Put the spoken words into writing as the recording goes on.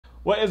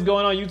What is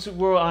going on, YouTube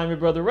world? I'm your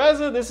brother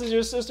Reza. This is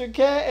your sister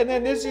Kat, and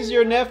then this is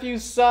your nephew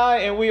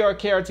Sai, and we are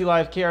KRT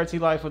LYFE. KRT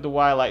LYFE with the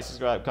Y. Like,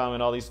 subscribe,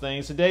 comment, all these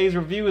things. Today's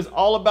review is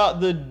all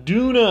about the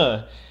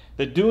Doona.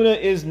 The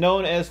Doona is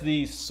known as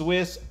the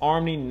Swiss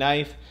Army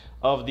knife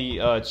of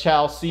the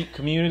child seat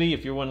community,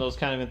 if you're one of those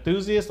kind of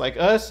enthusiasts like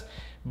us.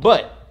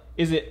 But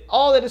is it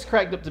all that it's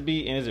cracked up to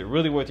be, and is it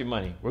really worth your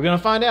money? We're gonna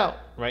find out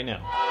right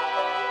now.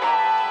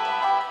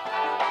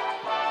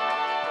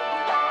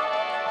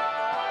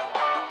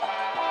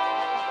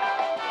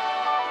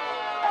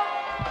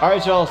 All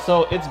right, y'all,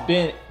 so it's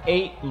been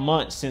 8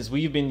 months since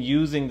we've been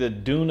using the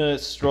Doona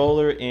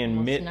stroller in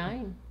Almost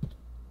 9.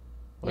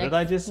 What did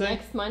I just say?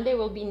 Next Monday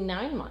will be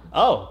 9 months.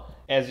 Oh,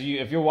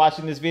 if you're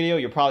watching this video,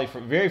 you're probably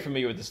very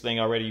familiar with this thing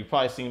already. You've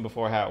probably seen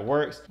before how it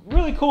works.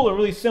 Really cool and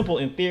really simple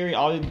in theory.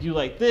 All you do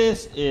like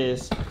this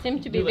is...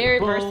 Seems to be very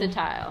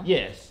versatile.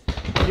 Yes.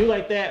 You do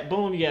like that,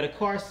 boom, you got a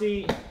car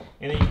seat,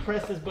 and then you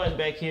press this button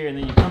back here, and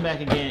then you come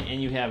back again,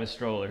 and you have a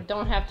stroller.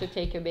 Don't have to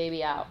take your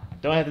baby out.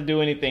 Don't have to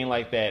do anything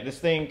like that. This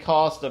thing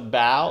cost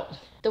about...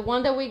 The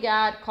one that we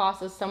got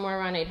cost us somewhere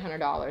around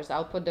 $800.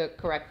 I'll put the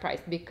correct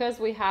price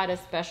because we had a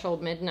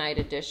special midnight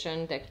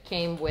edition that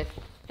came with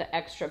the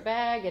extra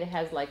bag. It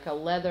has like a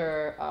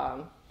leather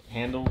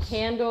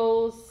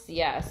handles.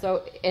 Yeah.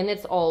 So, and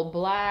it's all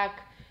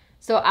black.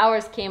 So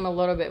ours came a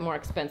little bit more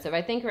expensive.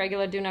 I think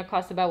regular Doona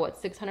costs about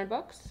what,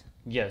 $600?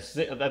 Yes,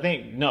 I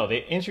think no. The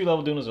entry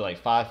level Doonas are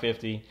like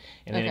 $550,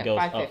 and then it goes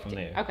up from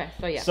there. Okay,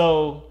 so yeah.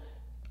 So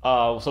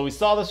we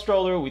saw the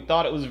stroller. We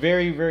thought it was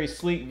very, very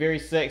sleek, very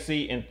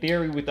sexy. In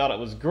theory, we thought it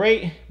was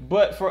great,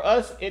 but for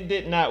us, it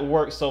did not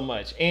work so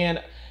much.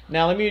 And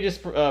now let me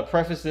just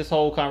preface this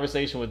whole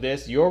conversation with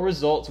this. Your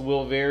results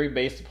will vary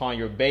based upon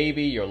your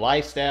baby, your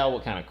lifestyle,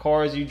 what kind of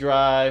cars you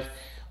drive,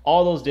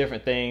 all those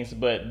different things.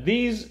 But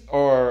these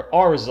are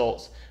our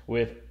results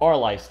with our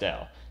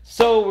lifestyle.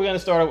 So we're going to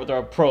start out with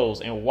our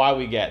pros and why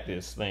we got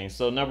this thing.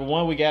 So number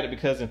one, we got it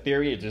because in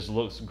theory, it just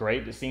looks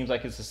great. It seems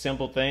like it's a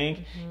simple thing.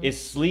 Mm-hmm. It's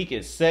sleek,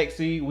 it's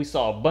sexy. We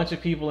saw a bunch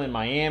of people in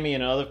Miami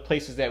and other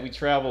places that we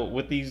traveled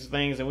with these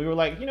things, and we were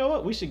like, you know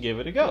what, we should give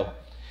it a go.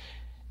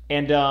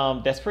 And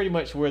that's pretty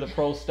much where the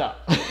pros stop.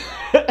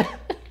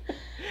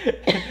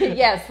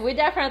 Yes, we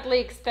definitely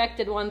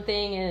expected one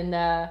thing,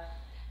 and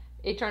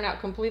it turned out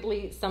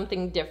completely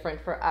something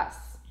different for us.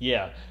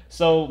 Yeah,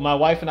 so my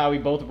wife and I, we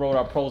both wrote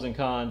our pros and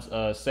cons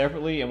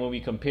separately, and when we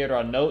compared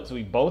our notes,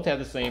 we both had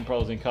the same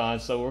pros and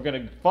cons. So we're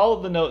going to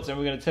follow the notes, and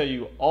we're going to tell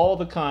you all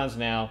the cons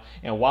now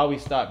and why we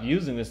stopped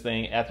using this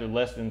thing after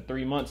less than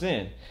 3 months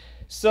in.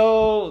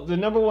 So the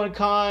number one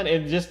con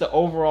and just the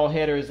overall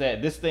header is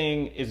that this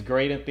thing is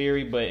great in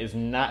theory, but it's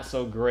not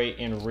so great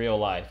in real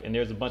life, and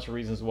there's a bunch of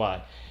reasons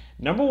why.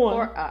 Number one,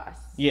 for us.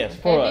 Yes,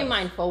 for us. Be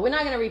mindful. We're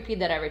not going to repeat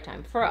that every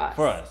time. For us.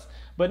 For us.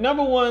 But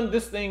number one,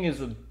 this thing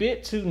is a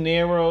bit too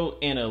narrow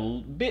and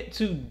a bit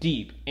too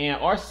deep.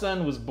 And our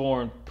son was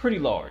born pretty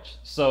large.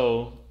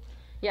 So...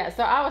 Yeah,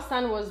 so our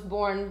son was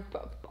born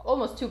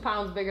almost 2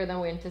 pounds bigger than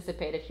we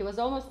anticipated. He was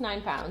almost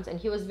 9 pounds, and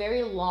he was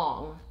very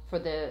long for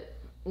the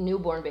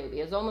newborn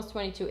baby. It was almost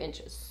 22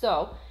 inches.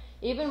 So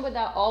even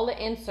without all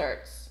the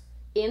inserts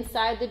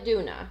inside the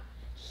Doona,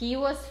 he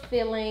was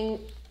feeling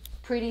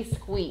pretty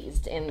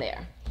squeezed in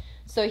there.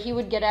 So he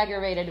would get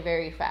aggravated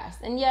very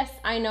fast. And yes,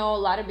 I know a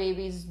lot of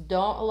babies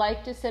don't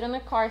like to sit in the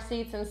car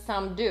seats, and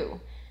some do.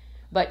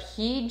 But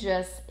he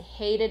just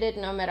hated it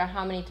no matter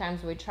how many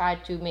times we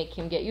tried to make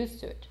him get used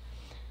to it.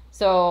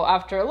 So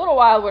after a little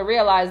while, we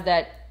realized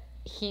that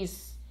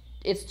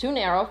it's too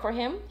narrow for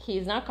him.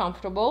 He's not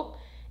comfortable.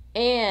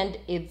 And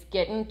it's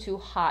getting too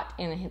hot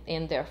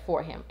in there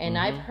for him. And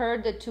I've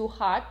heard the too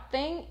hot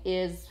thing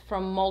is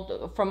from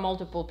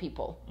multiple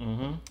people.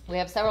 We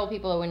have several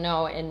people that we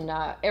know, and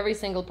every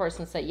single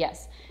person said,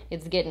 yes,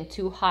 it's getting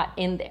too hot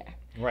in there.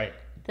 Right.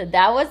 So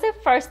that was the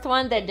first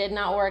one that did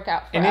not work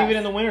out for us. And even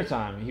in the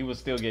wintertime, he was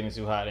still getting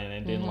too hot in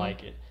and didn't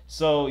like it.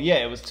 So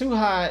yeah, it was too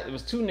hot, it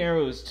was too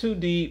narrow, it was too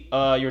deep.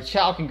 Your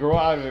child can grow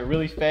out of it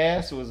really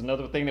fast. It was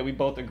another thing that we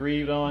both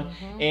agreed on.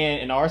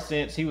 And in our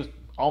sense, he was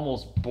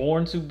almost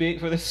born too big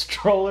for this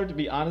stroller, to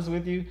be honest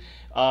with you,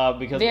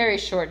 because very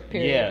short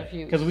period of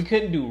use. Because we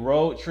couldn't do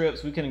road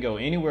trips, we couldn't go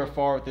anywhere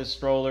far with this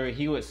stroller.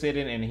 He would sit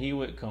in and he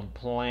would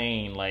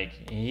complain,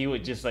 like he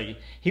would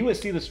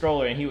see the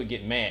stroller and he would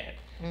get mad.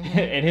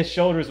 And his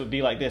shoulders would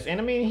be like this.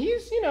 And I mean,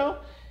 he's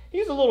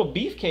a little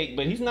beefcake,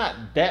 but he's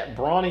not that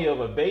brawny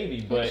of a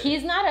baby. But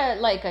he's not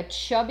a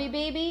chubby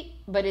baby,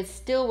 but it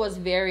still was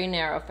very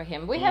narrow for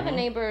him. We have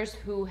neighbors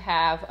who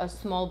have a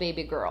small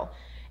baby girl.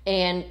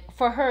 And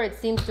for her, it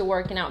seems to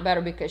working out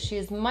better because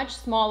she's much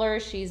smaller,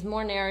 she's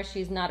more narrow,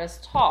 she's not as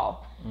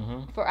tall.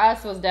 For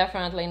us, it was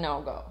definitely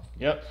no-go.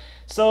 Yep.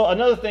 So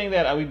another thing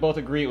that we both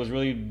agree was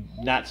really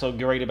not so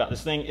great about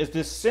this thing is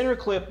this center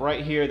clip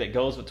right here that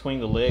goes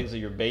between the legs of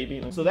your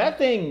baby. So that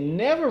thing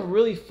never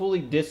really fully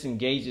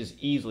disengages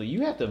easily.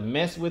 You have to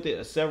mess with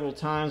it several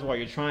times while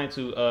you're trying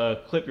to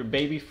clip your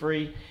baby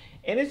free.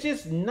 And it's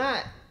just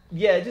not,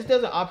 it just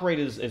doesn't operate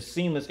as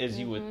seamless as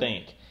you would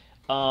think.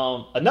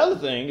 Another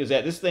thing is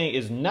that this thing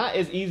is not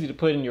as easy to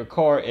put in your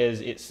car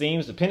as it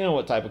seems, depending on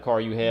what type of car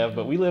you have.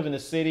 But we live in the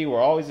city. We're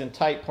always in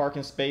tight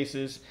parking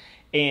spaces,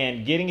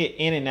 and getting it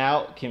in and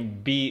out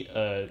can be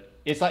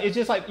it's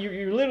just like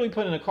you're literally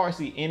putting a car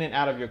seat in and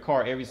out of your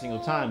car every single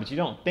time. But you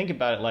don't think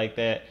about it like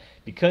that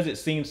because it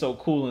seems so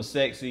cool and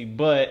sexy.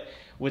 But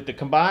with the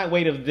combined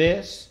weight of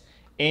this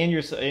and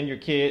your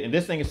kid, and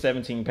this thing is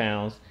 17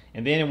 pounds.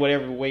 And then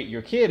whatever weight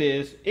your kid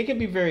is, it can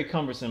be very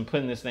cumbersome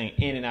putting this thing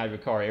in and out of your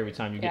car every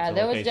time you get to a location.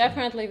 Yeah, that was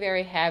definitely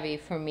very heavy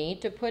for me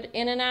to put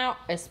in and out,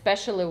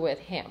 especially with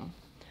him.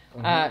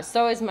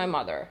 So is my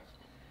mother.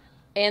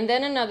 And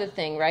then another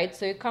thing, right?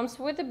 So it comes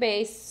with a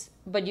base,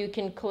 but you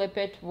can clip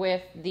it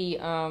with the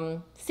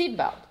seat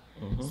belt.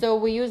 So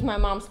we used my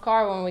mom's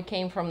car when we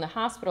came from the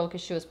hospital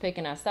because she was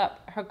picking us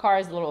up. Her car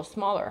is a little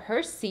smaller.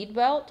 Her seat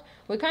belt,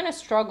 we kind of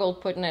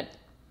struggled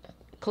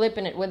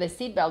clipping it with a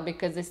seat belt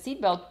because the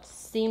seat belt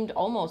seemed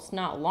almost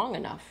not long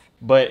enough.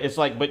 But it's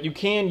like, but you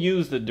can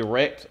use the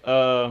direct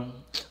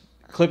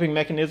clipping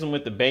mechanism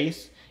with the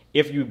base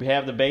if you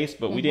have the base,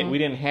 but we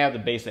didn't have the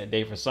base that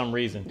day for some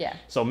reason. Yeah.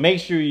 So make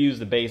sure you use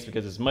the base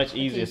because it's much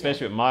easier,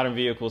 especially with modern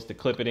vehicles, to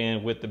clip it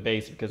in with the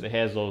base because it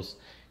has those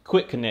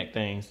quick connect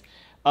things.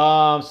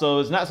 So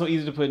it's not so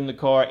easy to put in the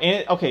car.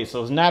 And okay,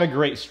 so it's not a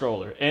great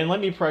stroller. And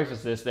let me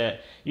preface this that,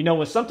 you know,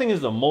 when something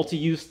is a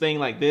multi-use thing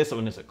like this, or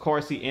when it's a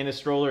car seat and a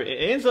stroller, it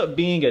ends up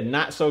being a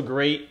not so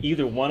great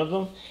either one of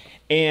them.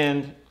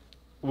 And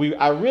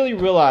I really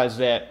realized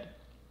that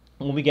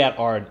when we got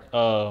our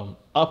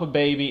Upper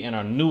Baby and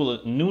our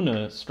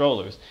Doona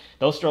strollers,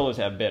 those strollers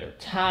have better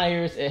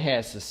tires, it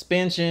has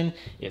suspension,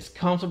 it's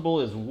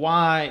comfortable, it's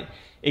wide.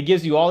 It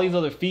gives you all these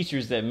other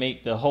features that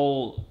make the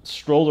whole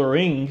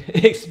strollering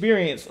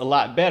experience a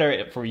lot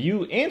better for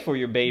you and for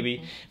your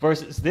baby,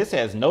 versus this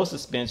has no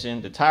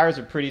suspension. The tires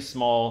are pretty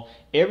small.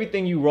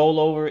 Everything you roll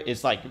over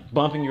is like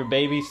bumping your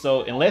baby.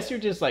 So unless you're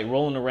just like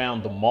rolling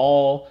around the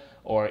mall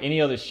or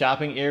any other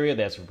shopping area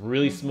that's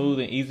really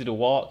smooth and easy to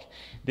walk,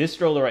 this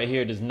stroller right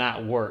here does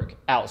not work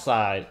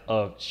outside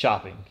of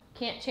shopping.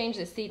 Can't change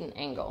the seating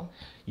angle.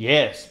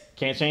 Yes,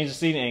 can't change the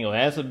seating angle.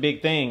 That's a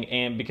big thing.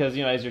 And because,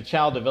 you know, as your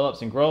child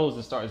develops and grows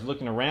and starts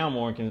looking around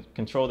more and can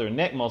control their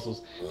neck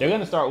muscles, they're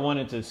going to start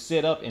wanting to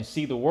sit up and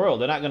see the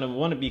world. They're not going to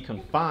want to be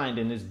confined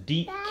in this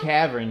deep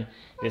cavern,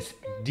 this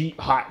deep,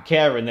 hot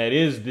cavern that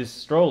is this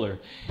stroller.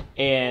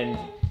 And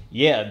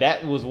yeah,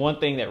 that was one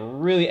thing that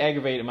really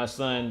aggravated my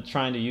son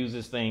trying to use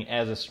this thing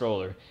as a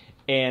stroller.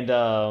 And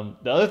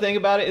the other thing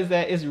about it is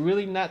that it's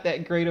really not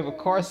that great of a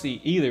car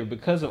seat either,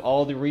 because of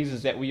all the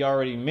reasons that we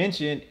already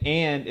mentioned.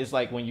 And it's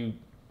like when you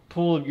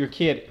pull your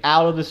kid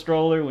out of the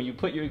stroller, when you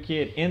put your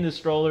kid in the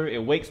stroller,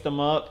 it wakes them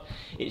up,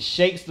 it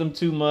shakes them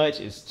too much,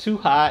 it's too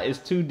hot, it's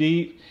too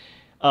deep.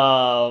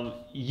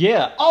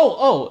 Yeah.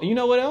 Oh, you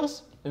know what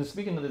else? And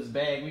speaking of this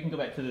bag, we can go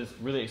back to this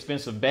really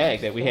expensive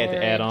bag that we had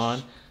to add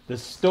on. The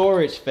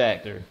storage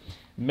factor.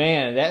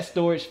 Man, that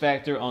storage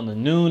factor on the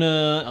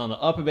Doona, on the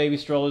Upper Baby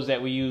strollers that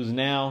we use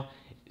now,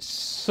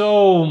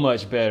 so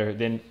much better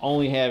than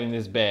only having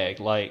this bag.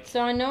 Like,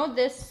 so I know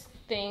this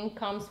thing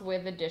comes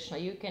with additional,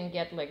 you can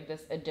get like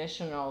this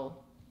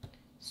additional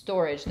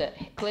storage that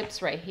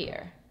clips right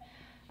here,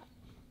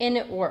 and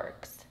it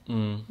works.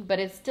 But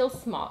it's still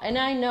small. And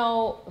I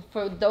know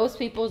for those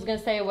people who's gonna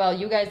say, well,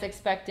 you guys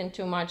expecting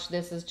too much,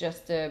 this is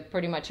just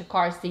pretty much a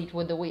car seat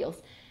with the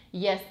wheels.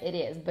 Yes, it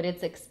is, but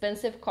it's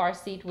expensive car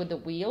seat with the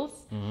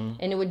wheels,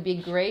 and it would be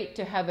great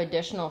to have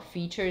additional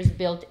features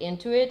built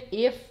into it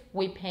if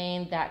we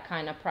paying that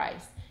kind of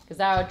price. Because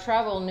our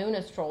travel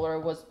Doona stroller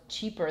was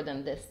cheaper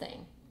than this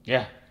thing.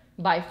 Yeah.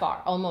 By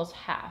far, almost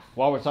half.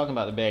 While we're talking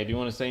about the bag, do you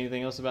want to say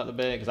anything else about the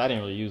bag? Because I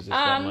didn't really use this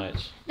that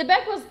much. The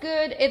bag was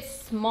good. It's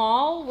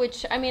small,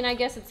 which, I mean, I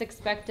guess it's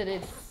expected.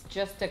 It's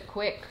just a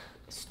quick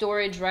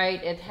storage,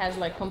 right? It has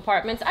like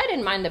compartments. I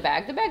didn't mind the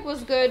bag. The bag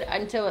was good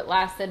until it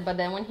lasted, but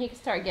then when he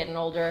started getting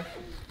older,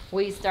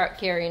 we start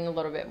carrying a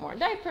little bit more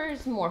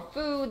diapers, more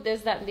food,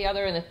 this, that, and the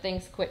other, and the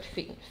things quit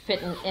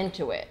fitting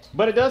into it.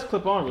 But it does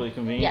clip on really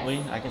conveniently.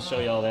 Yes. I can show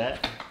y'all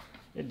that.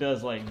 It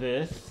does like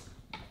this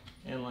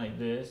and like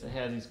this. It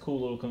has these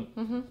cool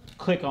little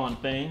click on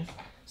things.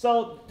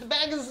 So the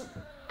bag is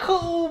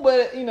cool,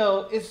 but you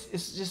know, it's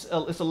just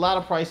it's a lot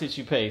of price that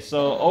you pay.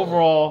 So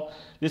overall,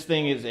 this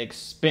thing is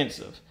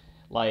expensive.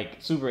 Like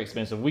super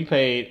expensive. We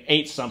paid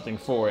 $8 something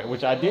for it,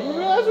 which I didn't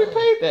realize we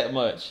paid that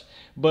much.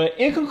 But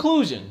in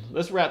conclusion,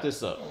 let's wrap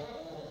this up.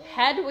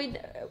 Had we,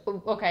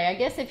 okay, I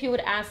guess if you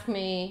would ask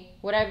me,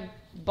 would I have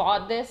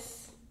bought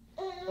this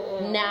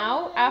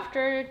now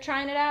after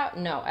trying it out?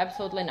 No,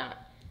 absolutely not.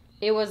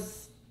 It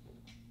was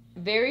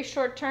very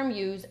short-term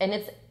use, and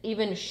it's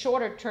even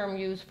shorter-term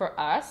use for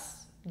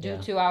us due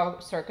to our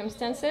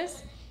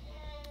circumstances.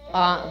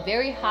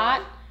 Very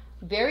hot.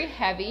 Very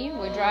heavy.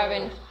 We're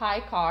driving high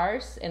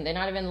cars and they're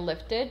not even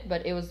lifted,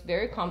 but it was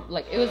very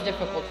it was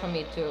difficult for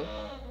me to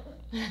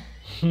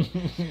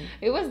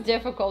it was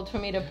difficult for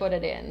me to put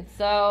it in.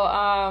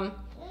 So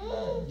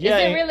Yeah,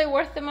 is it really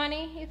worth the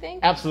money, you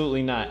think?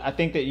 Absolutely not. I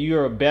think that you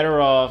are better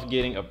off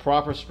getting a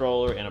proper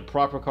stroller and a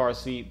proper car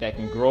seat that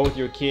can grow with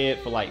your kid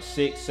for like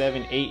 6,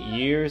 7, 8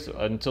 years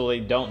until they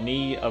don't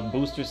need a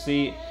booster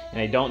seat and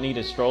they don't need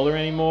a stroller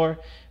anymore,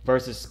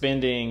 versus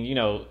spending, you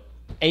know,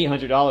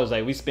 $800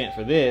 like we spent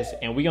for this,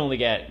 and we only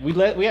got we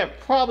had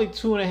probably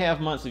 2.5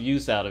 months of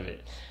use out of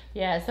it.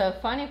 Yeah. So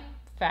funny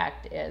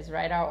fact is,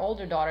 right, our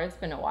older daughter, it's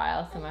been a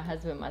while, so my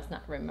husband must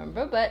not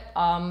remember, but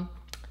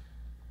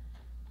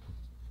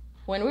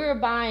when we were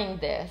buying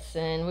this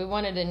and we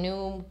wanted a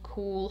new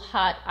cool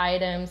hot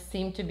item,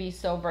 seemed to be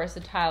so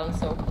versatile and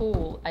so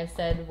cool, I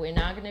said we're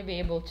not going to be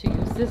able to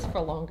use this for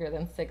longer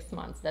than 6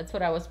 months. That's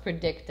what I was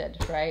predicted,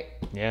 right?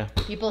 Yeah.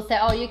 People say,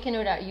 oh, you can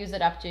use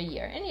it up to a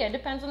year, and yeah, it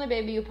depends on the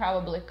baby. You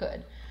probably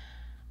could.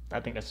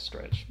 I think that's a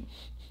stretch.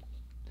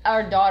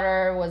 Our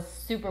daughter was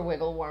super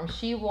wiggle worm.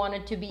 She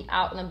wanted to be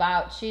out and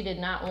about. She did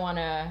not want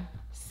to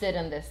sit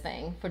in this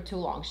thing for too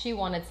long. She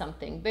wanted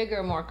something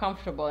bigger, more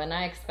comfortable, and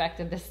I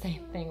expected the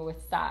same thing with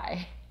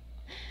Sai.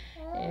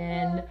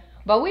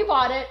 But we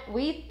bought it.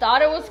 We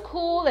thought it was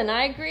cool, and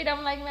I agreed.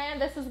 I'm like, man,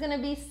 this is gonna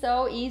be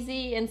so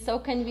easy and so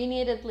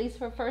convenient, at least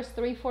for first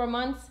 3-4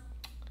 months.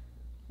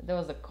 That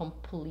was a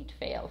complete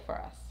fail for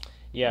us.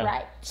 Yeah.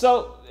 Right.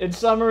 So, in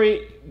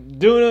summary,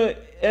 Doona,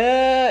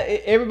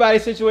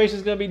 everybody's situation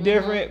is going to be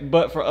different,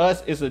 but for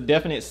us, it's a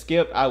definite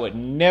skip. I would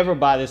never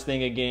buy this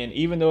thing again,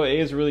 even though it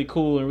is really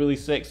cool and really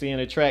sexy and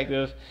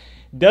attractive.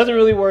 Doesn't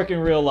really work in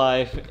real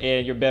life,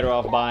 and you're better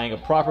off buying a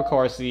proper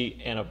car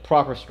seat and a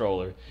proper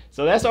stroller.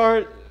 So that's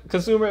our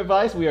consumer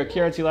advice. We are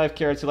KRT Life,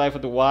 KRT Life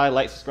with the Y.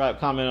 Like, subscribe,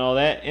 comment, and all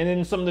that. And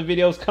in some of the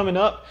videos coming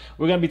up,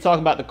 we're going to be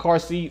talking about the car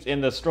seats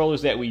and the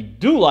strollers that we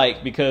do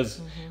like,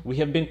 because we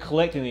have been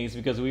collecting these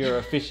because we are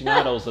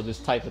aficionados of this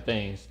type of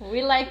things.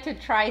 We like to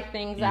try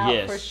things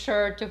out for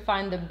sure to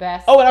find the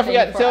best. Oh, and I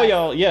forgot to tell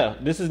y'all, yeah,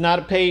 this is not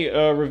a paid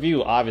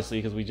review, obviously,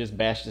 because we just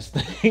bashed this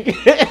thing.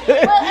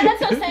 Well, and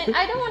that's what I'm saying.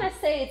 I don't want to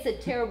say it's a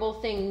terrible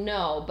thing,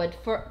 no, but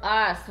for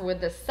us,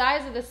 with the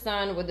size of the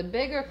son, with the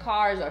bigger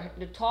cars or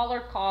the taller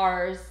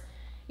cars,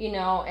 you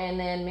know, and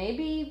then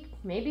maybe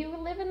we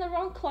live in the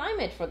wrong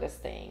climate for this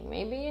thing.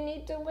 Maybe you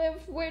need to live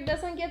where it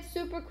doesn't get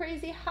super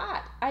crazy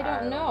hot. I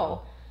don't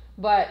know.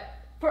 But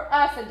for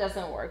us, it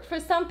doesn't work. For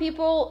some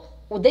people,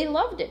 well, they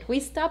loved it. We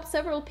stopped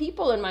several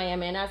people in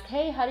Miami and asked,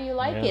 hey, how do you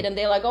like it? And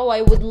they're like, oh,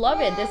 I would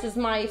love it. This is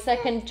my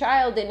second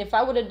child, and if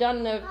I would have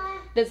done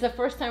this the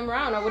first time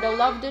around, I would have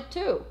loved it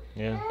too.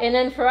 Yeah. And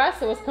then for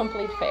us, it was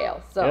complete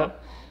fail. So.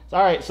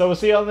 All right, so we'll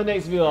see you on the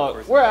next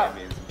vlog. We're out.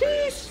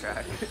 Peace.